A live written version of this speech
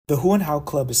The Who and How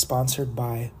Club is sponsored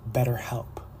by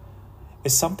BetterHelp.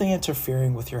 Is something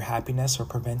interfering with your happiness or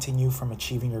preventing you from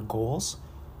achieving your goals?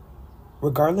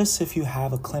 Regardless if you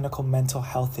have a clinical mental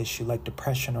health issue like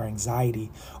depression or anxiety,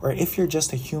 or if you're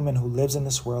just a human who lives in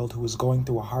this world who is going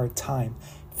through a hard time,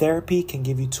 therapy can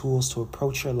give you tools to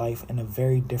approach your life in a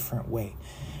very different way.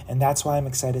 And that's why I'm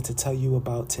excited to tell you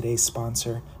about today's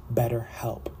sponsor,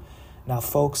 BetterHelp. Now,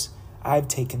 folks, I've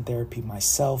taken therapy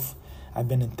myself. I've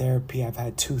been in therapy. I've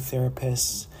had 2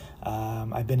 therapists.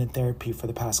 I've been in therapy for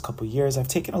the past couple years. I've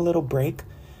taken a little break,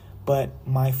 but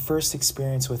my first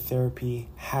experience with therapy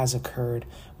has occurred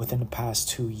within the past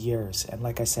 2 years. And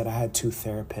like I said, I had 2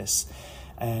 therapists.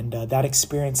 And that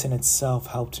experience in itself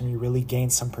helped me really gain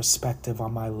some perspective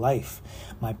on my life,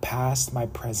 my past, my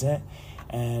present.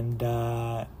 And,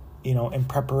 in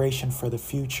preparation for the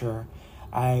future,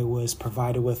 I was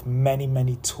provided with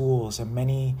many tools and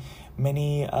many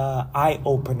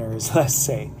eye-openers, let's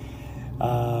say,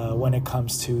 when it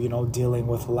comes to, dealing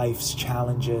with life's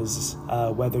challenges,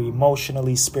 whether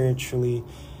emotionally, spiritually,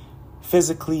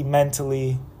 physically,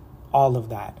 mentally, all of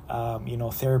that.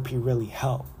 Therapy really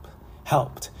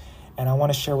helped. And I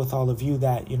want to share with all of you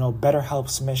that,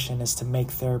 BetterHelp's mission is to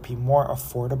make therapy more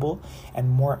affordable and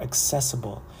more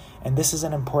accessible. And this is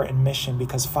an important mission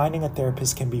because finding a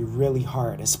therapist can be really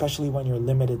hard, especially when you're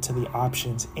limited to the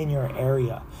options in your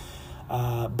area.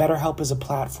 BetterHelp is a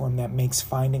platform that makes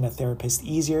finding a therapist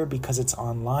easier because it's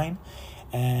online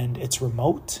and it's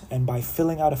remote. And by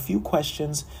filling out a few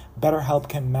questions, BetterHelp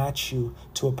can match you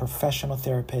to a professional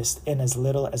therapist in as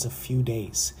little as a few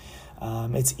days.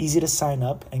 It's easy to sign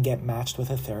up and get matched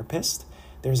with a therapist.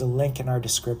 There's a link in our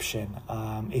description.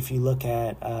 If you look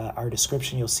at our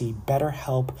description, you'll see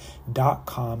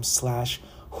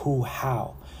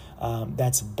betterhelp.com/whohow.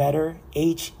 That's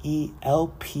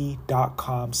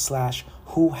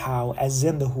betterhelp.com/whohow, as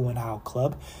in the Who and How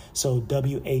Club. So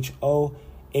WHOHOW.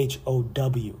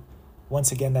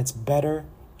 Once again, that's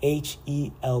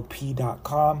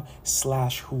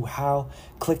betterhelp.com/whohow.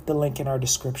 Click the link in our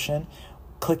description.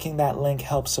 Clicking that link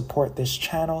helps support this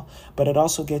channel, but it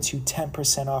also gets you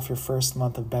 10% off your first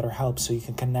month of BetterHelp so you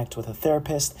can connect with a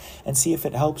therapist and see if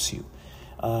it helps you.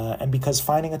 And because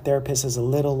finding a therapist is a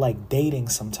little like dating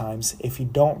sometimes, if you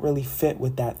don't really fit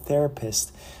with that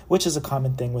therapist, which is a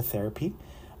common thing with therapy,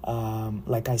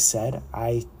 like I said,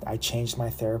 I changed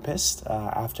my therapist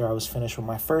after I was finished with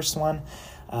my first one.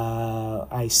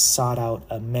 I sought out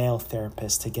a male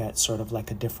therapist to get sort of like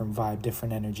a different vibe,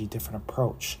 different energy, different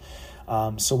approach.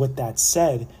 So with that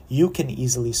said, you can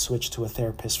easily switch to a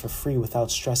therapist for free without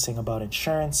stressing about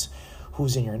insurance,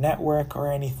 who's in your network,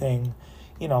 or anything,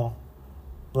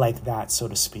 like that, so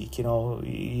to speak.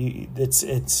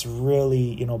 It's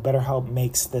really, BetterHelp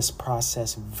makes this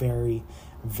process very,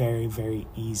 very, very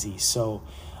easy. So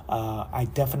I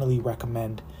definitely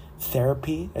recommend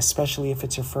therapy, especially if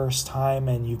it's your first time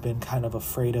and you've been kind of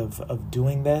afraid of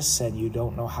doing this and you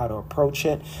don't know how to approach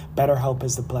it. BetterHelp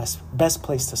is the best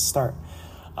place to start.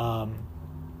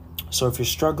 So if you're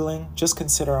struggling, just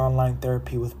consider online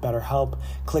therapy with BetterHelp.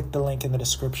 Click the link in the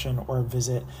description or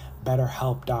visit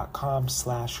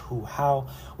betterhelp.com/whohow.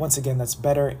 Once again, that's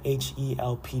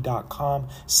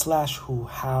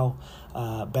betterhelp.com/whohow.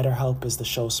 BetterHelp is the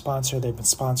show's sponsor. They've been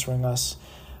sponsoring us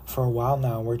for a while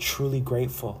now. We're truly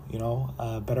grateful.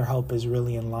 BetterHelp is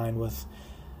really in line with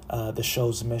the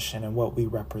show's mission and what we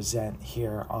represent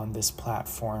here on this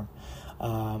platform.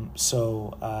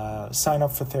 So sign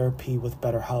up for therapy with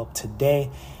BetterHelp today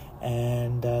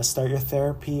and start your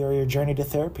therapy or your journey to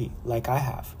therapy like I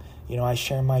have. I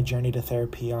share my journey to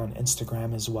therapy on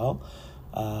Instagram as well.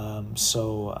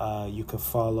 So you could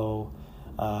follow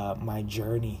my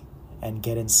journey and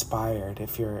get inspired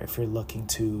if you're looking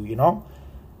to,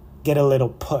 get a little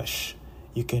push.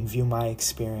 You can view my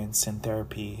experience in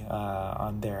therapy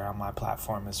on my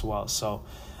platform as well. So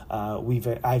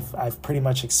I've pretty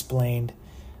much explained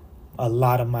a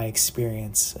lot of my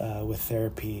experience with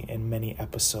therapy in many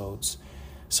episodes.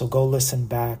 So go listen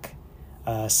back,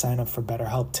 sign up for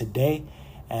BetterHelp today,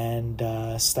 and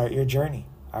start your journey.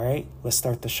 All right, let's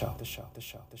start the show.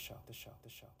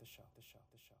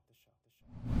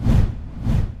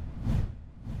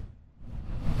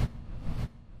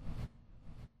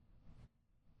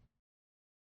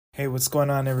 Hey, what's going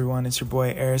on, everyone? It's your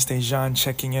boy Aris Dejan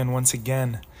checking in once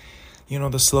again. You know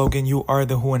the slogan, you are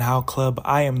the Who and How Club.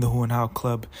 I am the Who and How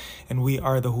Club, and we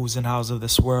are the who's and how's of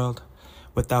this world.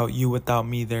 Without you, without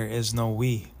me, there is no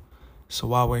we. So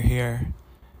while we're here,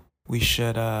 we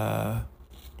should,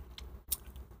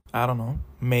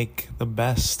 make the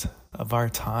best of our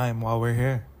time while we're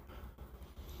here.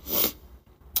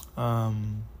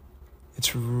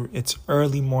 It's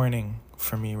early morning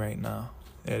for me right now.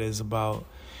 It's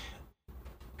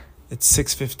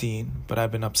 6:15, but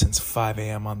I've been up since 5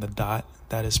 a.m. on the dot.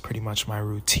 That is pretty much my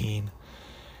routine.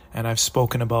 And I've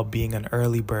spoken about being an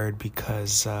early bird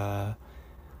because I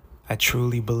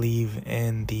truly believe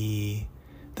in the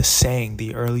saying,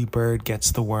 the early bird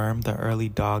gets the worm, the early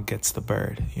dog gets the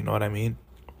bird. You know what I mean?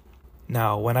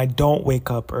 Now, when I don't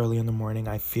wake up early in the morning,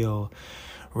 I feel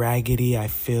raggedy, I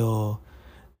feel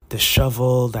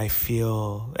disheveled, I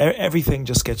feel everything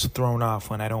just gets thrown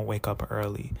off when I don't wake up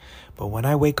early. But when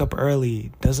I wake up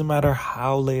early, doesn't matter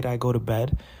how late I go to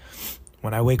bed,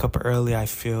 when I wake up early, I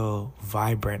feel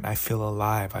vibrant, I feel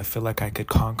alive, I feel like I could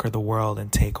conquer the world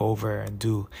and take over and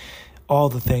do all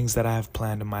the things that I have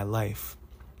planned in my life.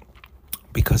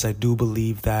 Because I do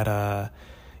believe that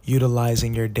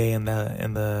utilizing your day in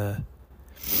the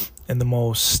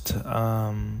most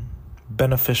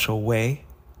beneficial way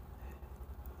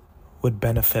would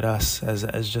benefit us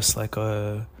as just like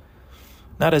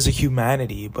not as a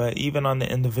humanity, but even on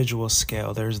the individual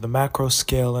scale. There's the macro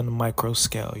scale and the micro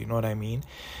scale, you know what I mean?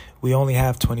 We only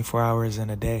have 24 hours in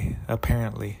a day,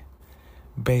 apparently,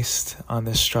 based on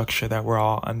this structure that we're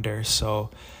all under.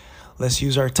 So let's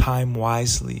use our time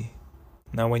wisely.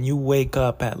 Now, when you wake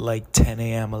up at like 10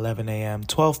 a.m., 11 a.m.,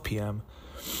 12 p.m.,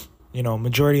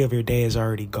 majority of your day is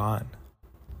already gone.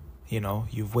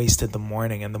 You've wasted the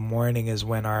morning, and the morning is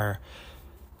when our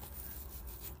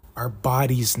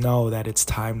bodies know that it's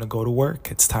time to go to work.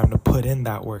 It's time to put in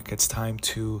that work. It's time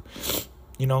to,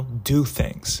 do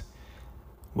things.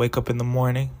 Wake up in the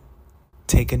morning,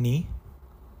 take a knee,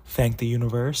 thank the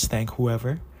universe, thank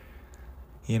whoever,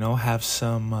 have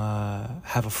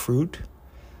a fruit.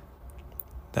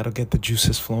 That'll get the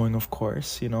juices flowing, of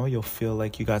course. You'll feel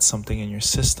like you got something in your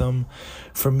system.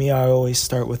 For me, I always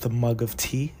start with a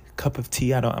cup of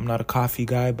tea. I'm not a coffee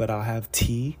guy, but I'll have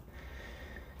tea.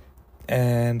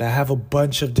 And I have a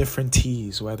bunch of different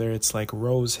teas, whether it's like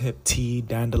rose hip tea,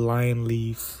 dandelion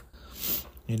leaf.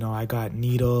 I got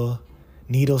needle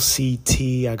seed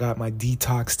tea. I got my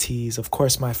detox teas. Of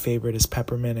course, my favorite is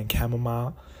peppermint and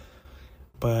chamomile.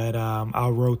 But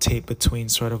I'll rotate between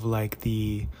sort of like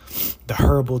the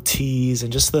herbal teas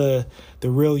and just the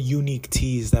real unique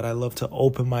teas that I love to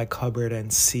open my cupboard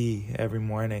and see every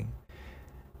morning.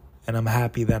 And I'm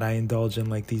happy that I indulge in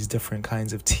like these different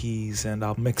kinds of teas, and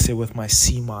I'll mix it with my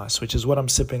sea moss, which is what I'm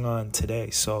sipping on today.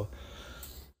 So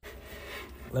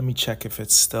let me check if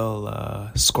it's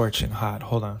still scorching hot.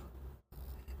 Hold on.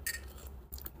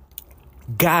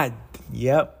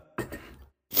 Yep.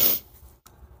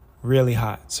 Really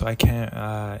hot, so I can't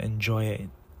enjoy it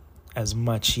as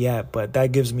much yet, but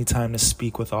that gives me time to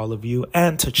speak with all of you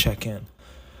and to check in.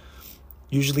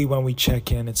 Usually when we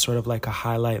check in, it's sort of like a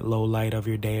highlight, low light of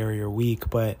your day or your week,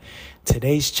 but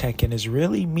today's check-in is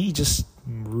really me just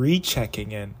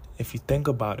rechecking in. If you think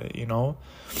about it,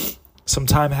 some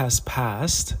time has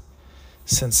passed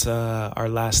since our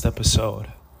last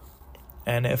episode,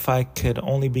 and if I could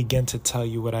only begin to tell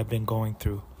you what I've been going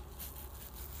through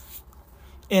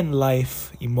in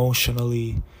life,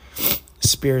 emotionally,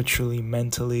 spiritually,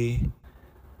 mentally,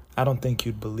 I don't think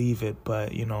you'd believe it,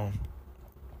 but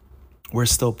we're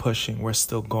still pushing, we're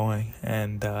still going,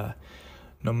 and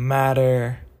no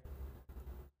matter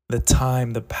the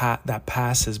time that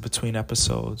passes between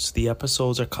episodes, the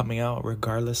episodes are coming out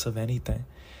regardless of anything.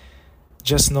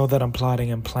 Just know that I'm plotting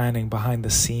and planning behind the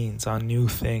scenes on new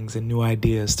things and new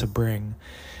ideas to bring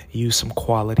you some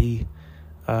quality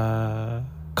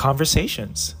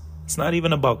conversations. It's not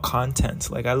even about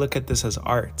content. Like, I look at this as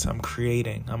art. I'm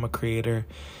a creator.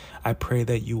 I pray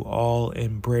that you all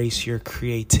embrace your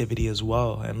creativity as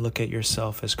well and look at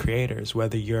yourself as creators,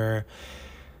 whether you're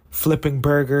flipping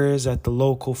burgers at the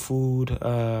local fast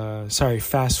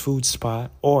food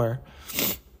spot, or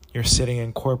you're sitting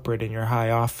in corporate in your high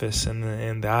office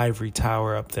in the ivory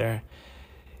tower up there.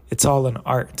 It's all an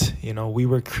art. We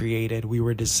were created, we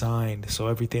were designed. So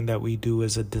everything that we do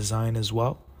is a design as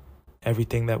well.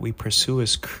 Everything that we pursue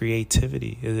is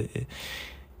creativity.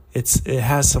 It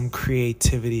has some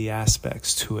creativity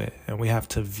aspects to it, and we have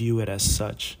to view it as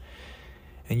such.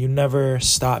 And you never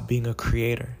stop being a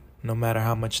creator, no matter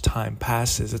how much time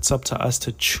passes. It's up to us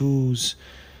to choose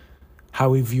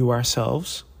how we view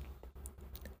ourselves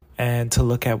and to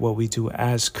look at what we do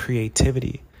as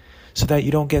creativity, so that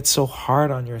you don't get so hard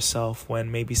on yourself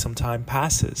when maybe some time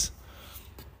passes.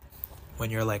 When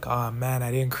you're like, oh man,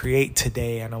 I didn't create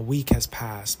today, and a week has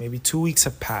passed, maybe 2 weeks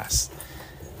have passed,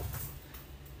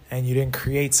 and you didn't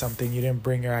create something, you didn't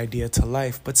bring your idea to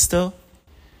life, but still,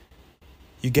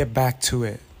 you get back to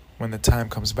it when the time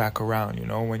comes back around,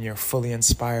 when you're fully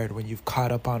inspired, when you've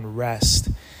caught up on rest,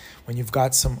 when you've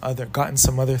gotten some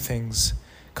other things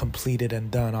completed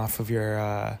and done off of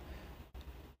your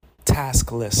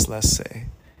task list, let's say.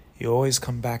 You always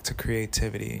come back to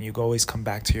creativity, and you always come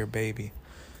back to your baby.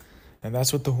 And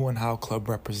that's what the Who and How Club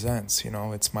represents.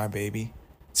 It's my baby.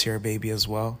 It's your baby as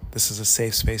well. This is a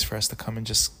safe space for us to come and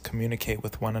just communicate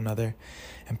with one another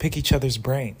and pick each other's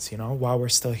brains, while we're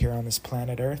still here on this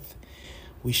planet Earth.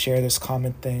 We share this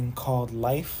common thing called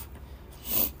life.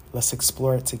 Let's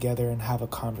explore it together and have a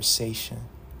conversation.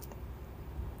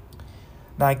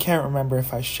 Now, I can't remember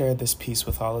if I shared this piece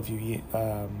with all of you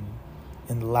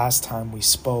in the last time we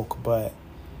spoke, but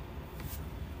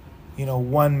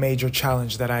one major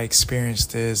challenge that I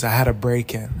experienced is I had a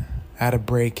break-in.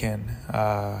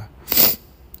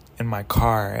 In my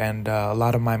car, and a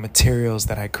lot of my materials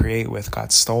that I create with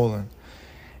got stolen,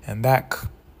 and that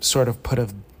sort of put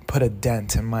a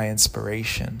dent in my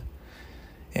inspiration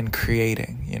in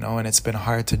creating, and it's been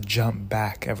hard to jump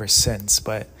back ever since.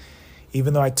 But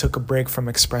even though I took a break from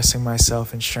expressing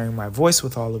myself and sharing my voice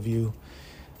with all of you,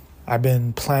 I've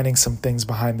been planning some things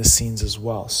behind the scenes as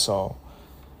well. So,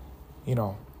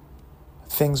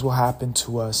 things will happen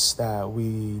to us that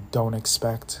we don't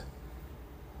expect.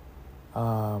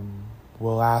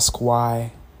 We'll ask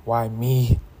why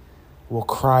me? We'll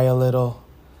cry a little.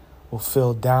 We'll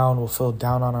feel down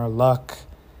on our luck.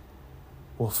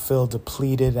 We'll feel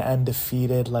depleted and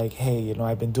defeated, like, hey,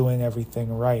 I've been doing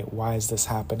everything right. Why is this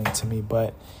happening to me?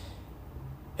 But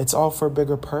it's all for a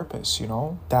bigger purpose,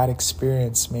 That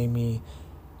experience made me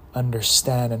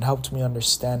understand and helped me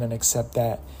understand and accept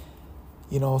that,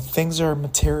 things are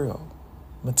material.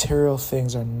 Material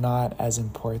things are not as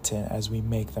important as we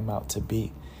make them out to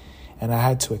be. And I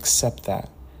had to accept that.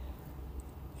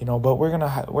 But we're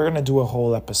gonna do a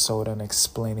whole episode on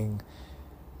explaining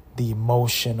the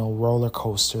emotional roller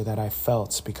coaster that I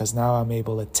felt, because now I'm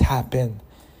able to tap in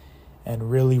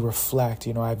and really reflect.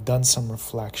 I've done some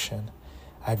reflection.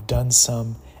 I've done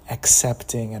some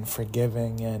accepting and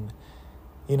forgiving and,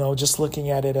 just looking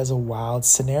at it as a wild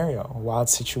scenario, a wild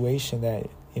situation that,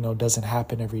 doesn't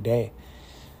happen every day.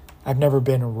 I've never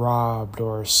been robbed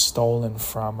or stolen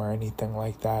from or anything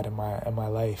like that in my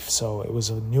life. So it was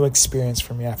a new experience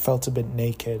for me. I felt a bit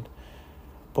naked,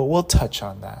 but we'll touch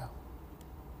on that.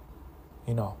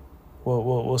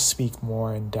 We'll speak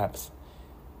more in depth.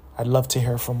 I'd love to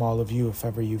hear from all of you if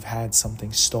ever you've had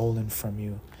something stolen from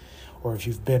you, or if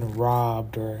you've been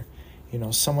robbed, or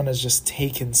someone has just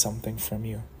taken something from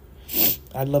you.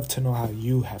 I'd love to know how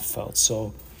you have felt.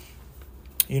 So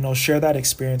share that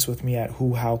experience with me at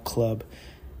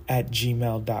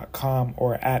whohowclub@gmail.com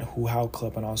or at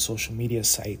whohowclub on all social media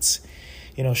sites.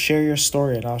 Share your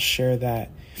story and I'll share that.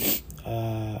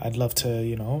 I'd love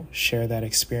to, share that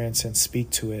experience and speak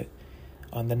to it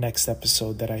on the next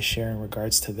episode that I share in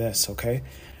regards to this, okay?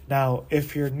 Now,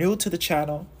 if you're new to the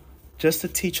channel, just to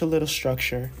teach a little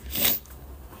structure,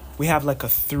 we have like a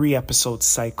 3-episode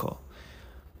cycle.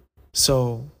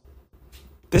 So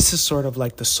this is sort of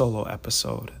like the solo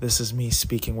episode. This is me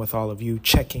speaking with all of you,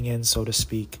 checking in, so to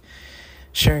speak,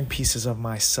 sharing pieces of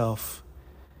myself,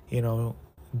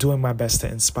 doing my best to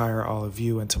inspire all of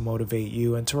you and to motivate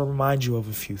you and to remind you of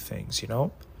a few things,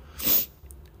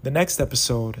 The next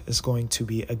episode is going to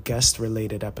be a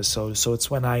guest-related episode. So it's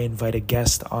when I invite a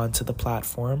guest onto the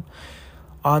platform,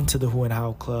 onto the Who and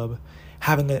How Club,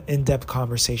 having an in-depth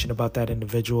conversation about that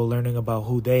individual, learning about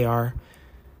who they are,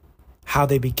 how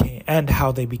they became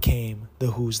the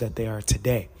Who's that they are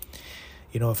today.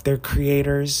 If they're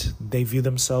creators, they view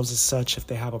themselves as such. If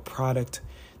they have a product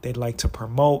they'd like to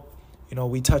promote,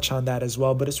 we touch on that as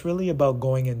well. But it's really about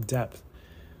going in depth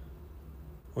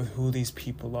with who these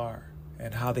people are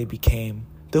and how they became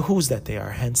the Who's that they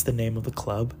are. Hence the name of the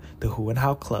club, the Who and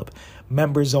How Club.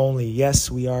 Members only.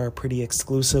 Yes, we are pretty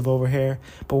exclusive over here,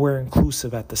 but we're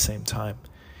inclusive at the same time.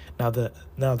 Now the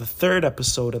third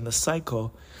episode in the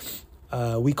cycle,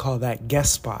 we call that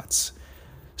guest spots.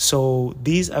 So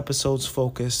these episodes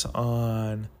focus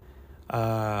on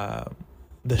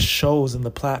the shows and the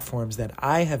platforms that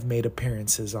I have made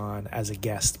appearances on as a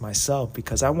guest myself,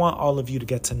 because I want all of you to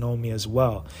get to know me as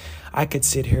well. I could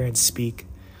sit here and speak,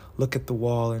 look at the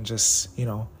wall and just,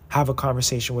 have a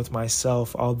conversation with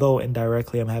myself, although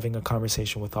indirectly I'm having a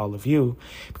conversation with all of you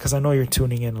because I know you're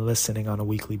tuning in and listening on a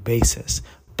weekly basis.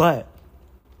 But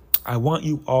I want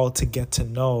you all to get to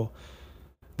know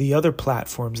the other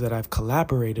platforms that I've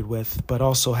collaborated with, but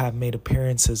also have made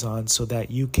appearances on, so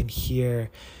that you can hear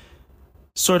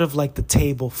sort of like the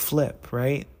table flip,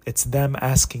 right? It's them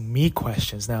asking me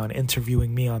questions now and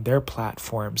interviewing me on their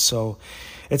platform. So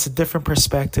it's a different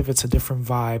perspective, it's a different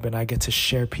vibe, and I get to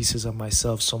share pieces of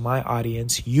myself. So my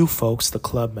audience, you folks, the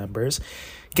club members,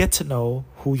 get to know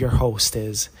who your host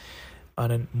is.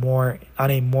 on a more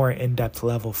in-depth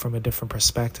level from a different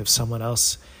perspective, someone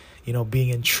else, being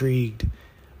intrigued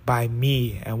by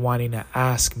me and wanting to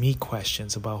ask me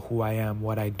questions about who I am,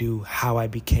 what I do, how I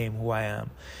became who I am,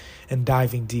 and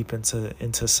diving deep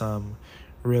into some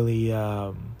really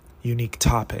unique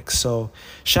topics. So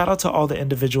shout out to all the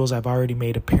individuals I've already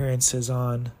made appearances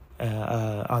on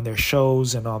their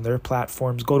shows and on their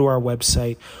platforms. Go to our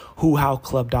website,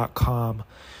 whohowclub.com,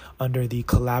 under the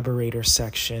collaborator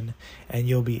section, and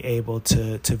you'll be able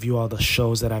to view all the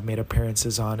shows that I've made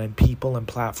appearances on and people and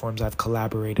platforms I've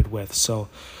collaborated with. So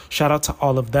shout out to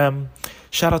all of them.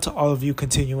 Shout out to all of you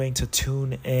continuing to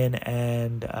tune in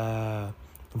and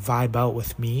vibe out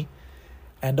with me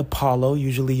and Apollo.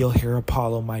 Usually you'll hear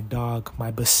Apollo, my dog,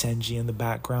 my Basenji, in the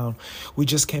background. We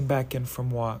just came back in from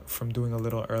doing a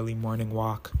little early morning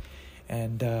walk,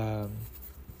 and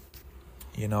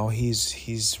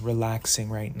he's relaxing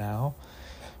right now.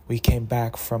 We came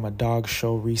back from a dog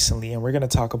show recently, and we're going to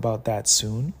talk about that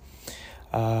soon.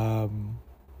 We're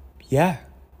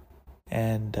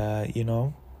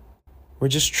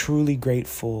just truly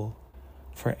grateful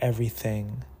for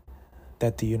everything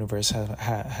that the universe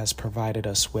has provided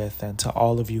us with, and to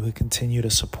all of you who continue to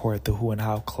support the Who and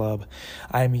How Club.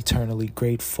 I am eternally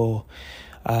grateful.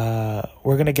 We're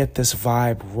going to get this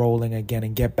vibe rolling again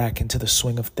and get back into the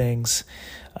swing of things.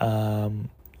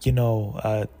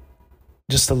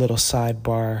 Just a little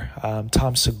sidebar.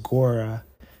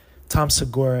 Tom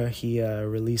Segura, he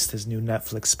released his new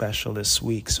Netflix special this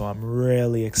week, so I'm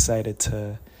really excited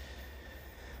to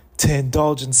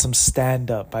indulge in some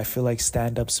stand-up. I feel like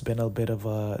stand-up's been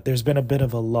there's been a bit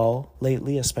of a lull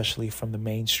lately, especially from the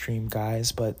mainstream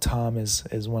guys, but Tom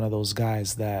is one of those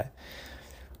guys that,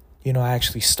 I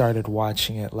actually started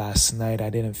watching it last night.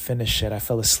 I didn't finish it. I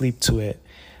fell asleep to it,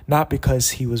 not because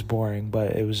he was boring,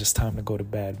 but it was just time to go to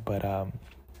bed. But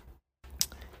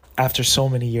after so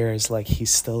many years, like,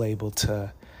 he's still able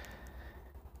to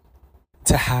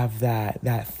have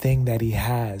that thing that he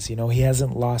has. He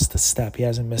hasn't lost a step. He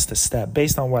hasn't missed a step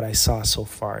based on what I saw so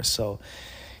far. So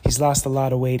he's lost a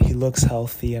lot of weight. He looks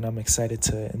healthy, and I'm excited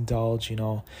to indulge.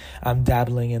 I'm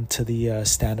dabbling into the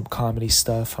stand-up comedy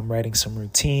stuff. I'm writing some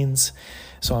routines,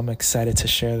 so I'm excited to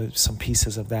share some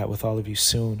pieces of that with all of you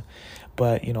soon.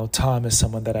 But, Tom is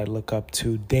someone that I look up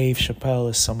to. Dave Chappelle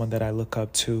is someone that I look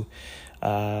up to.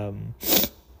 Bill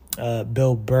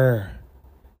Burr.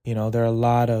 There are a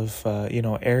lot of,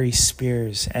 Ari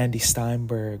Spears, Andy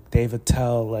Steinberg, Dave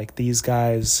Attell, like these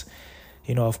guys,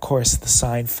 of course, the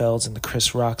Seinfelds and the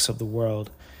Chris Rocks of the world.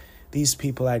 These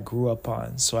people I grew up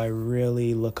on, so I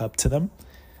really look up to them.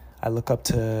 I look up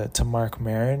to Mark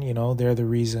Maron. They're the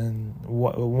reason,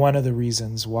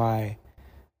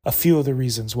 a few of the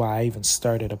reasons why I even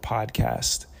started a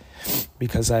podcast,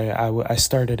 because I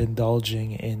started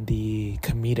indulging in the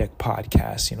comedic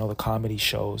podcasts, the comedy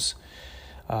shows.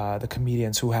 The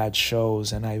comedians who had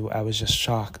shows, and I was just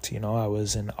shocked. I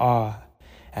was in awe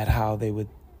at how they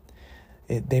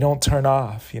don't turn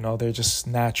off. They're just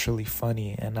naturally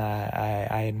funny, and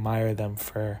I admire them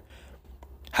for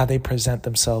how they present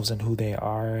themselves and who they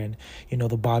are, and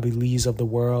the Bobby Lees of the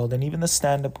world, and even the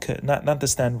stand-up, not the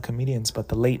stand-up comedians, but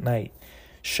the late night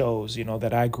shows,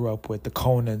 that I grew up with, the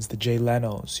Conans, the Jay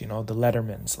Lenos, the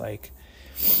Lettermans. Like,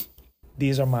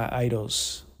 these are my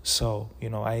idols. So,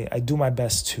 I do my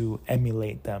best to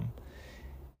emulate them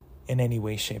in any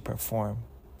way, shape, or form.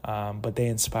 But they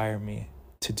inspire me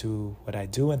to do what I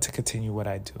do and to continue what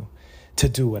I do,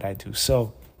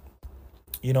 So,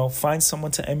 find someone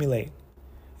to emulate.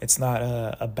 It's not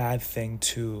a bad thing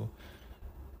to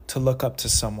look up to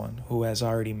someone who has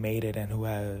already made it and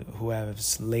who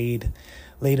has laid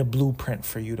a blueprint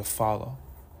for you to follow.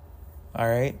 All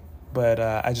right? But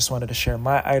I just wanted to share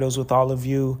my idols with all of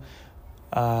you.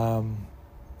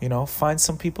 Find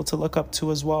some people to look up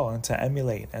to as well, and to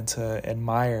emulate and to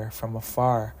admire from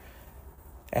afar,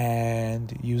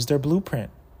 and use their blueprint.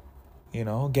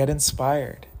 Get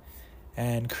inspired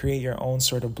and create your own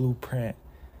sort of blueprint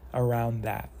around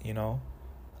that.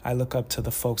 I look up to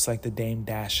the folks like the Dame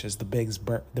Dashes, the Biggs,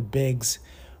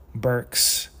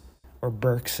 Burks, or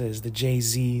Burkses, the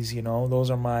Jay-Z's. Those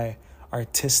are my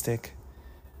artistic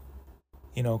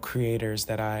creators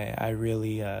that I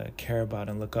really care about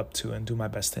and look up to and do my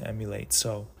best to emulate.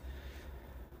 So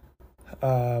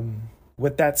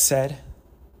with that said,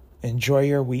 enjoy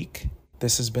your week.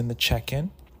 This has been the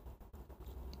check-in,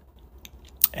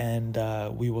 and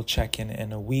we will check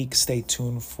in a week. Stay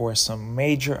tuned for some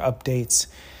major updates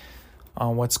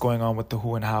on what's going on with the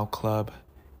Who and How Club.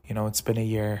 It's been a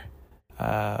year,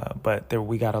 but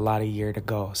we got a lot of year to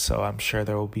go, so I'm sure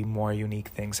there will be more unique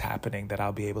things happening that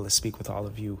I'll be able to speak with all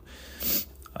of you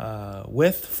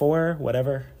for,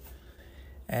 whatever.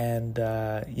 And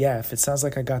yeah, if it sounds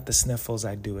like I got the sniffles,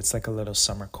 I do. It's like a little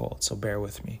summer cold, so bear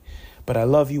with me. But I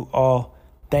love you all.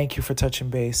 Thank you for touching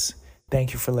base.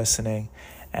 Thank you for listening.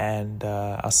 And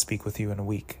I'll speak with you in a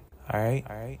week. All right?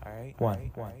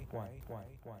 One.